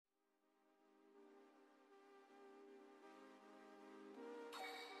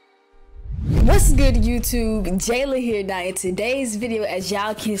What's good, YouTube? Jaylaa here. Now in today's video, as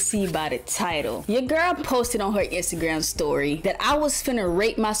y'all can see by the title, your girl posted on her Instagram story that I was finna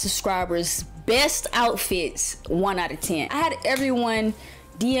rate my subscribers best outfits 1 out of 10. I had everyone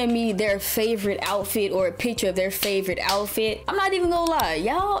DM me their favorite outfit or a picture of their favorite outfit. I'm not even gonna lie,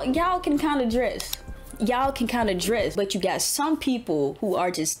 y'all can kind of dress. Y'all can kind of dress, but you got some people who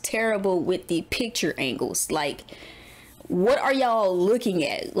are just terrible with the picture angles. Like, what are y'all looking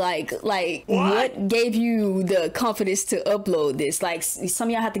at? Like what gave you the confidence to upload this? Like, some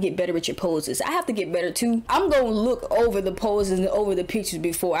of y'all have to get better with your poses. I have to get better too. I'm gonna look over the poses and over the pictures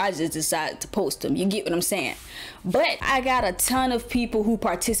before I just decide to post them. You get what I'm saying? But I got a ton of people who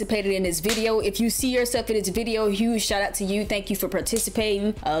participated in this video. If you see yourself in this video, huge shout out to you. Thank you for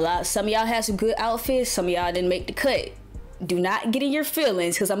participating. Some of y'all had some good outfits, some of y'all didn't make the cut. Do not get in your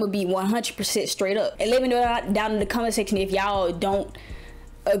feelings, because I'm gonna be 100% straight up. And let me know down in the comment section if y'all don't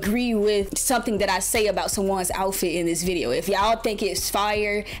agree with something that I say about someone's outfit in this video. If y'all think it's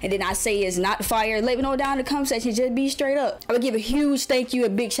fire and then I say it's not fire, let me know down in the comment section. Just be straight up. I would give a huge thank you, a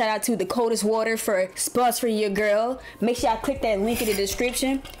big shout out to the Coldest Water for sponsoring your girl. Make sure y'all click that link in the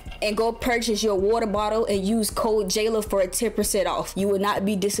description and go purchase your water bottle and use code Jaylaa for a 10% off. You will not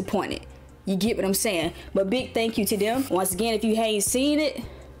be disappointed. You get what I'm saying? But big thank you to them. Once again, if you ain't seen it,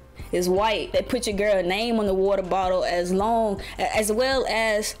 it's white. They put your girl name on the water bottle as well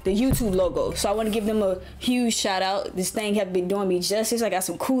as the YouTube logo. So I want to give them a huge shout out. This thing have been doing me justice. I got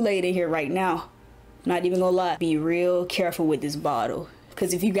some Kool-Aid in here right now. Not even gonna lie. Be real careful with this bottle,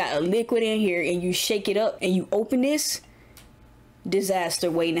 because if you got a liquid in here and you shake it up and you open this,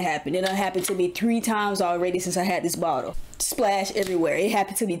 disaster waiting to happen. It done happened to me 3 times already since I had this bottle. Splash everywhere. It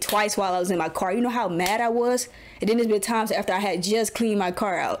happened to me twice while I was in my car. You know how mad I was? And then there's been times after I had just cleaned my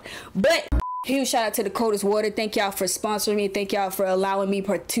car out. But huge shout out to the Coldest Water. Thank y'all for sponsoring me. Thank y'all for allowing me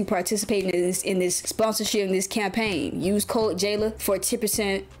to participate in this sponsorship, in this campaign. Use code Jaylaa for a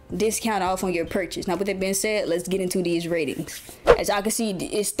 10% discount off on your purchase. Now, with that being said, let's get into these ratings. As y'all can see,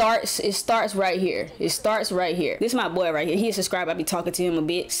 it starts right here. It starts right here. This is my boy right here. He a subscriber. I be talking to him a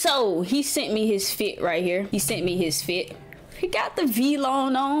bit. So he sent me his fit right here. He sent me his fit. He got the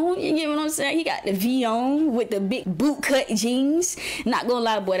V-long on, you get what I'm saying? He got the V on with the big boot cut jeans. Not gonna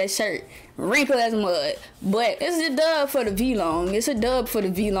lie, boy, that shirt wrinkled as mud. But it's a dub for the V-long. It's a dub for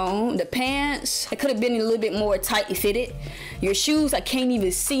the V-long. The pants, it could have been a little bit more tight fitted. Your shoes, I can't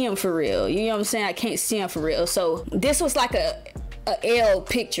even see them for real. You know what I'm saying? I can't see them for real. So this was like a L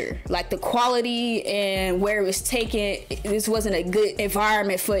picture. Like, the quality and where it was taken, this wasn't a good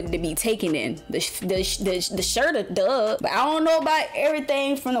environment for it to be taken in. The shirt a dub, but I don't know about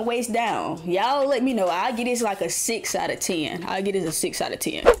everything from the waist down. Y'all let me know. I'll get this like a 6 out of 10. I'll get this a 6 out of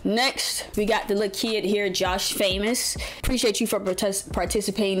 10. Next, we got the little kid here, Josh Famous. Appreciate you for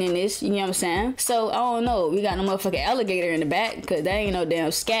participating in this. You know what I'm saying? So I don't know. We got no motherfucking alligator in the back, because that ain't no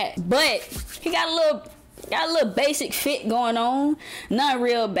damn scat. But he got a little basic fit going on, not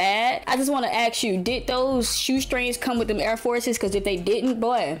real bad. I just want to ask you, did those shoestrings come with them Air Forces? Because if they didn't,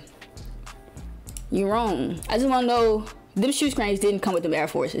 boy, you wrong. I just want to know, them shoestrings didn't come with them Air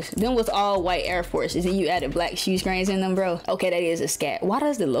Forces. Them was all white Air Forces and you added black shoestrings in them, bro. Okay, that is a scat. Why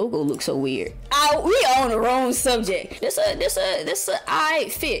does the logo look so weird? We on the wrong subject. This a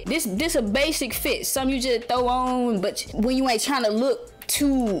alright fit. This a basic fit. Some you just throw on, but when you ain't trying to look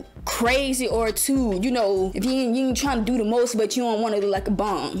too crazy or too, you know, if you ain't trying to do the most, but you don't want to look like a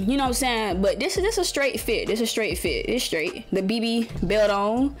bomb, you know what I'm saying? But this a straight fit. This a straight fit. It's straight. The BB belt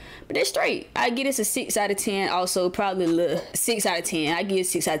on, but it's straight. I give this a 6 out of 10. Also, probably a little 6 out of 10. I give it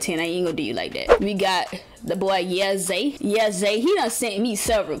 6 out of 10. I ain't gonna do you like that. We got the boy Jaylaa. He done sent me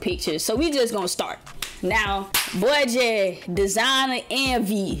several pictures, so we just gonna start. Now, boy J, designer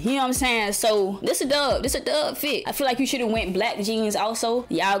envy, you know what I'm saying? So this a dub fit. I feel like you should have went black jeans also.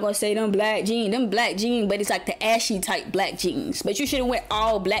 Y'all gonna say them black jeans, but it's like the ashy type black jeans. But you should have went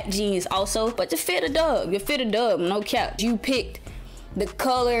all black jeans also. But you fit a dub, no cap. You picked the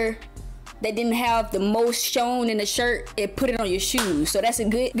color that didn't have the most shown in the shirt and put it on your shoes. So that's a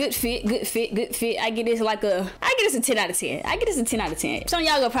good fit. I get this a 10 out of 10. I get this a 10 out of 10. Some of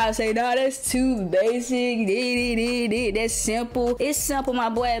y'all gonna probably say, nah, that's too basic. That's simple. It's simple, my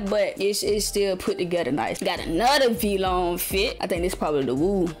boy, but it's still put together nice. Got another V-long fit. I think this is probably the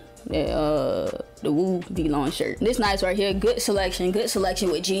Woo. The Woo V-long shirt. This nice right here. Good selection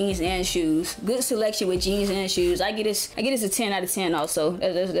with jeans and shoes. I get this a 10 out of 10 also.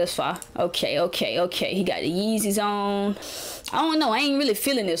 That's fine. Okay. He got the Yeezys on. I don't know. I ain't really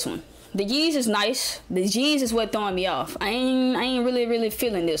feeling this one. The jeans is nice. The jeans is what throwing me off. I ain't really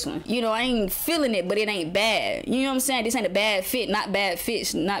feeling this one. You know, I ain't feeling it, but it ain't bad. You know what I'm saying? This ain't a bad fit. Not bad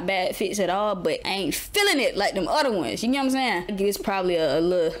fits at all, but I ain't feeling it like them other ones. You know what I'm saying? I give this probably a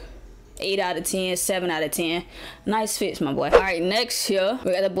little 8 out of 10, 7 out of 10. Nice fits, my boy. All right, next here,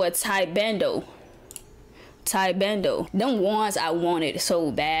 we got the boy Ty Bando. Ty Bando. Them ones I wanted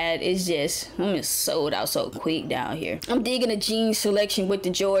so bad. It's just, I'm just sold out so quick down here. I'm digging the jeans selection with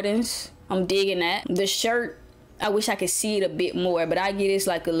the Jordans. I'm digging that. The shirt, I wish I could see it a bit more, but I get it's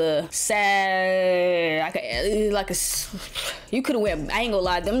like a little sad, you could have went, I ain't gonna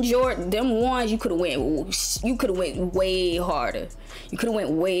lie, them ones you could have went way harder. You could have went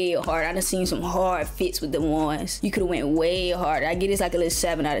way harder. I done seen some hard fits with them ones. You could have went way harder. I get it's like a little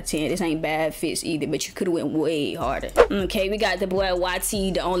 7 out of 10. This ain't bad fits either, but you could have went way harder. Okay, we got the boy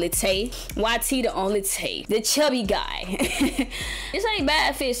YT the only Tay. YT the only Tay. The chubby guy. This ain't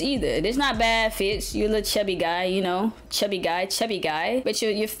bad fits either. This not bad fits. You're a little chubby guy, you know. Chubby guy. But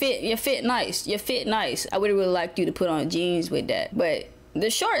you fit nice. You fit nice. I would have really liked you to put on jeans with that. But the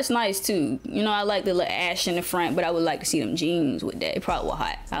shorts nice too. You know, I like the little ash in the front, but I would like to see them jeans with that. It probably was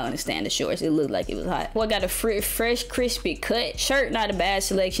hot. I understand the shorts. It looked like it was hot. Well, I got a fresh, crispy cut. Shirt, not a bad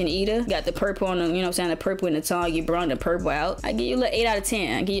selection either. Got the purple on them, you know what I'm saying? The purple in the tongue. You brought the purple out. I give you a little 8 out of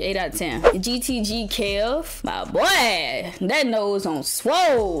 10. I give you 8 out of 10. The GTG Kev. My boy. That nose on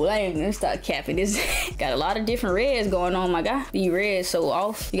swole. I ain't gonna start capping this. Got a lot of different reds going on, my guy. These reds so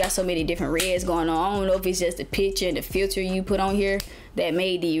off. You got so many different reds going on. I don't know if it's just the picture and the filter you put on here that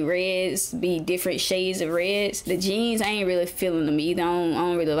made the reds be different shades of reds. The jeans, I ain't really feeling them either. I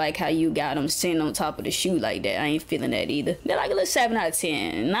don't really like how you got them sitting on top of the shoe like that. I ain't feeling that either. They're like a little 7 out of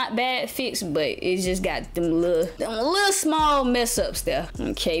 10. Not bad fits, but it's just got them little small mess ups there.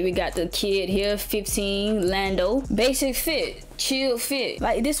 Okay, we got the kid here, 15, Lando. Basic fit, chill fit.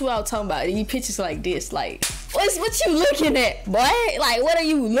 Like, this is what I was talking about. These pictures like this, like, what you looking at, boy? Like, what are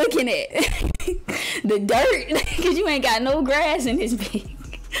you looking at? The dirt? Because you ain't got no grass in this big.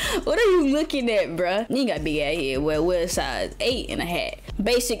 What are you looking at, bruh? You got big ass here. Well, we're size 8 and a half.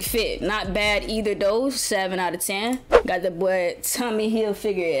 Basic fit, not bad either though. 7 out of 10. Got the boy Tommy Hill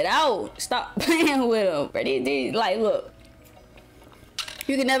figure it out. Stop playing with him, bro. Like, look.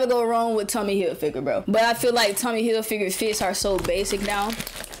 You can never go wrong with Tommy Hilfiger, bro. But I feel like Tommy Hilfiger fits are so basic now.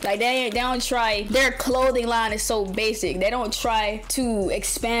 Like, they don't try, their clothing line is so basic. They don't try to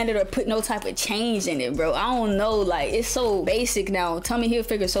expand it or put no type of change in it, bro. I don't know, like, it's so basic now. Tommy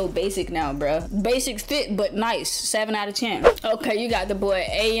Hilfiger is so basic now, bro. Basic fit, but nice. 7 out of 10. Okay, you got the boy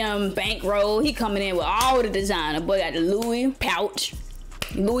AM Bankroll. He coming in with all the designer. Boy got the Louis pouch.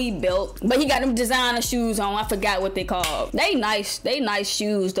 Louis belt, but he got them designer shoes on. I forgot what they called. They nice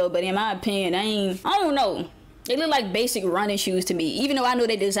shoes though, but in my opinion, I don't know. They look like basic running shoes to me, even though I know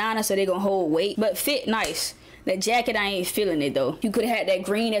they designer, so they gonna hold weight, but fit nice. That jacket, I ain't feeling it though. You could have had that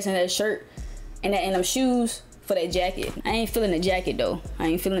green that's in that shirt and them shoes for that jacket. I ain't feeling the jacket though. I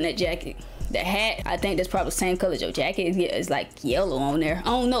ain't feeling that jacket. The hat, I think that's probably the same color as your jacket. Yeah, it's like yellow on there.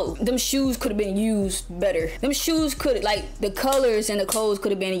 I don't know. Them shoes could have been used better. Them shoes could, like, the colors and the clothes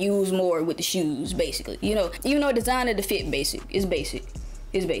could have been used more with the shoes, basically. You know, even though designer, the fit basic. It's basic.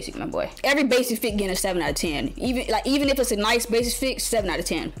 It's basic, my boy. Every basic fit getting a 7 out of 10. Even if it's a nice basic fit, 7 out of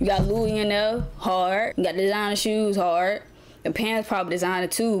 10. You got Louis in there, hard. You got designer shoes, hard. The pants probably designer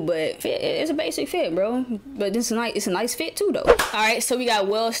too, but it's a basic fit, bro. But it's a nice fit too, though. All right, so we got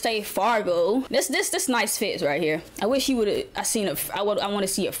Wells State Fargo. This nice fits right here. I wish you would have. I want to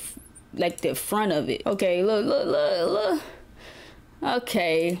see like the front of it. Okay, look.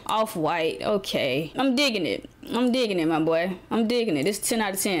 Okay, off-white. Okay, I'm digging it. My boy. I'm digging it. This is 10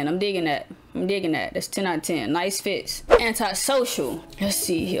 out of 10. I'm digging that. That's 10 out of 10. Nice fits. Antisocial. Let's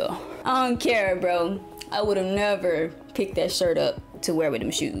see here. I don't care, bro. I would have never picked that shirt up to wear with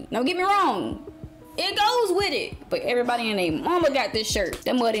them shoes. Don't get me wrong. It goes with it. But everybody and their mama got this shirt.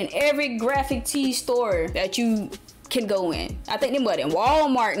 Them mud in every graphic tee store that you can go in. I think they mud in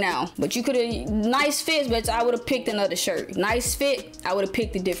Walmart now. But you could have, nice fits, but I would have picked another shirt. Nice fit, I would have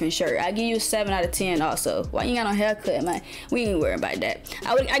picked a different shirt. I give you a 7 out of 10 also. Why you got no haircut, man? We ain't worried about that.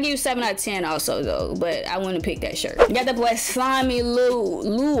 I give you 7 out of 10 also though, but I wouldn't pick that shirt. You got the boy Slimy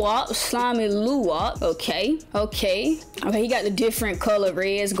Luwop. Slimy Luwop. Okay, he got the different color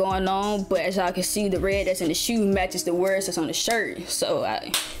reds going on, but as y'all can see, the red that's in the shoe matches the words that's on the shirt. So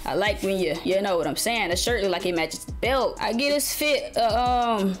I like when you know what I'm saying. The shirt look like it matches the belt. I get his fit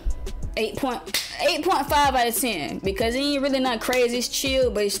 8.5 out of 10 because it ain't really not crazy. It's chill,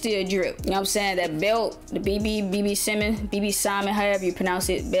 but it's still drip. You know what I'm saying? That belt, the BB Simon, however you pronounce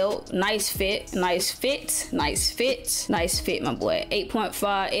it, belt. Nice fit, my boy.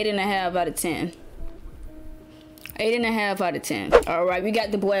 8.5, 8.5 out of 10. 8.5 out of 10. All right, we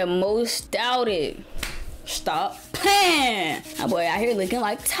got the boy Most Doubted. Stop playing. My boy out here looking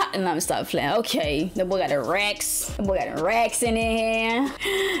like Tottenham. Stop playing. Okay, the boy got the racks. The boy got the racks in their hand.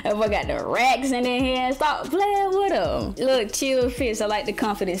 The boy got the racks in their hand. Stop playing with him. Look, chill fits. I like the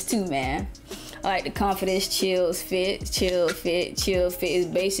confidence too, man. I like the confidence, chill fit. It's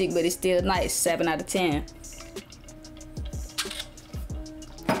basic, but it's still nice. 7 out of 10.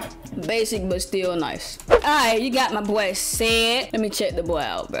 Basic, but still nice. All right, you got my boy Said. Let me check the boy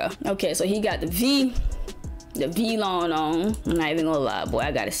out, bro. Okay, so he got the V long on. I'm not even gonna lie, boy.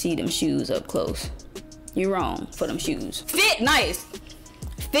 I gotta see them shoes up close. You wrong for them shoes. Fit nice.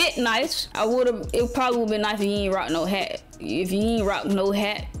 It probably would've been nice if you ain't rock no hat. If you ain't rock no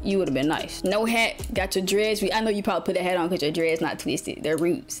hat, you would've been nice. No hat, got your dreads. I know you probably put the hat on because your dreads not twisted. Their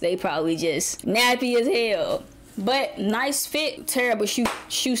roots, they probably just nappy as hell. But nice fit, terrible shoe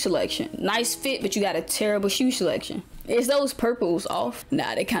selection. Nice fit, but you got a terrible shoe selection. Is those purples off?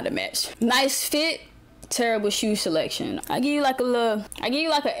 Nah, they kind of match. Nice fit, terrible shoe selection. I give you like an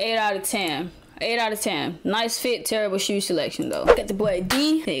 8 out of 10. 8 out of 10. Nice fit, terrible shoe selection though. Got the boy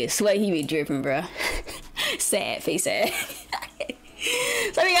D. Hey, swear he be dripping, bro. Sad face sad.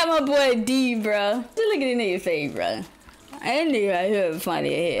 So we got my boy D, bro. Just look at the nigga face, bro. That nigga right here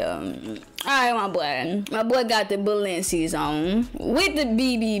funny as hell. Alright, my boy. My boy got the Balenci's on with the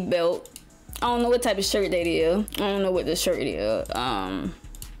BB belt. I don't know what type of shirt that is. I don't know what the shirt is.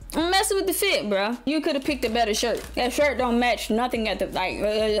 I'm messing with the fit, bro. You could have picked a better shirt. That shirt don't match nothing at the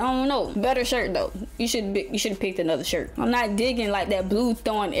I don't know. Better shirt though. You should have picked another shirt. I'm not digging like that blue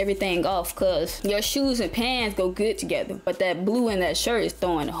throwing everything off, cause your shoes and pants go good together. But that blue and that shirt is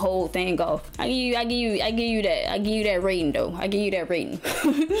throwing the whole thing off. I give you that rating though. I give you that rating.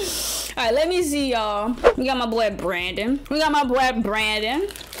 Alright, let me see y'all. We got my boy Brandon.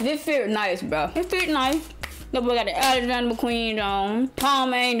 This fit nice, bro. It fit nice. The boy got the Alexander McQueen on.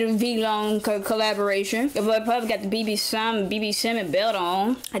 Palm Angel V-Long collaboration. The boy probably got the BB Simon belt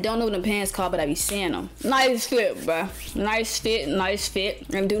on. I don't know what the pants called, but I be seeing them. Nice fit, bro. Nice fit.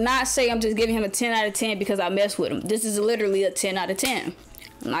 And do not say I'm just giving him a 10 out of 10 because I mess with him. This is literally a 10 out of 10.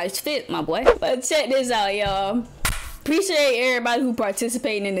 Nice fit, my boy. But check this out, y'all. Appreciate everybody who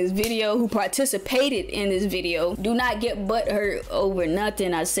participated in this video, Do not get butthurt over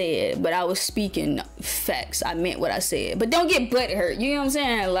nothing I said, but I was speaking facts. I meant what I said. But don't get butthurt. You know what I'm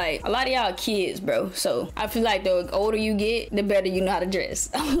saying? Like, a lot of y'all kids, bro. So I feel like the older you get, the better you know how to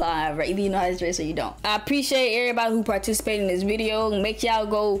dress. I'm lying, right? Either you know how to dress or you don't. I appreciate everybody who participated in this video. Make y'all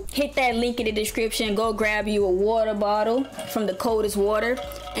go hit that link in the description. Go grab you a water bottle from the Coldest Water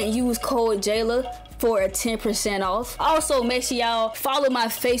and use code Jaylaa for a 10% off. Also, make sure y'all follow my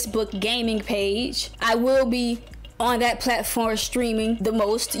Facebook gaming page. I will be on that platform streaming the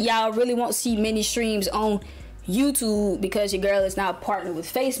most. Y'all really won't see many streams on YouTube because your girl is now partnered with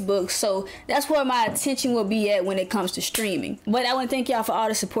Facebook, so that's where my attention will be at when it comes to streaming. But I want to thank y'all for all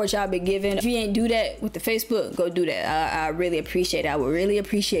the support y'all been giving. If you ain't do that with the Facebook, go do that. I really appreciate it. I would really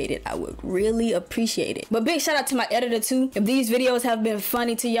appreciate it. But big shout out to my editor too. If these videos have been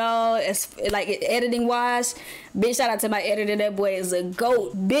funny to y'all, as like editing wise, big shout out to my editor. That boy is a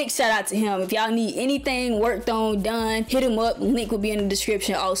GOAT. Big shout out to him. If y'all need anything worked on, done, hit him up. Link will be in the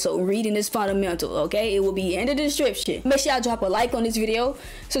description. Also, reading is fundamental, okay? It will be in the description. Make sure y'all drop a like on this video.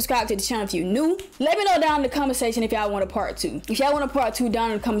 Subscribe to the channel if you're new. Let me know down in the comment section if y'all want a part 2. If y'all want a part 2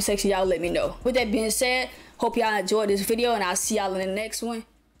 down in the comment section, y'all let me know. With that being said, hope y'all enjoyed this video and I'll see y'all in the next one.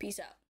 Peace out.